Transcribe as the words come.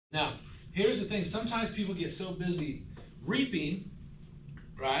Now, here's the thing. Sometimes people get so busy reaping,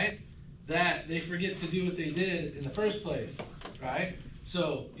 right, that they forget to do what they did in the first place, right?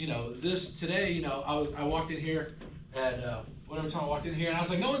 So, today, I walked in here at, whatever time I walked in here, and I was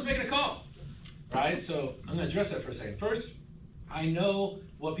like, no one's making a call, right? So I'm going to address that for a second. First, I know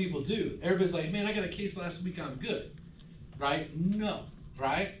what people do. Everybody's like, man, I got a case last week, I'm good, right? No,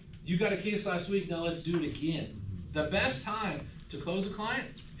 right? You got a case last week, now let's do it again. The best time to close a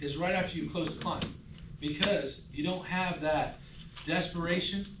client is right after you close the client, because you don't have that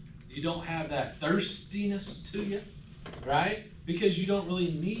desperation, you don't have that thirstiness to you, right? Because you don't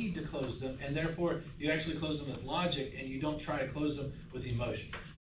really need to close them, and therefore you actually close them with logic, and you don't try to close them with emotion.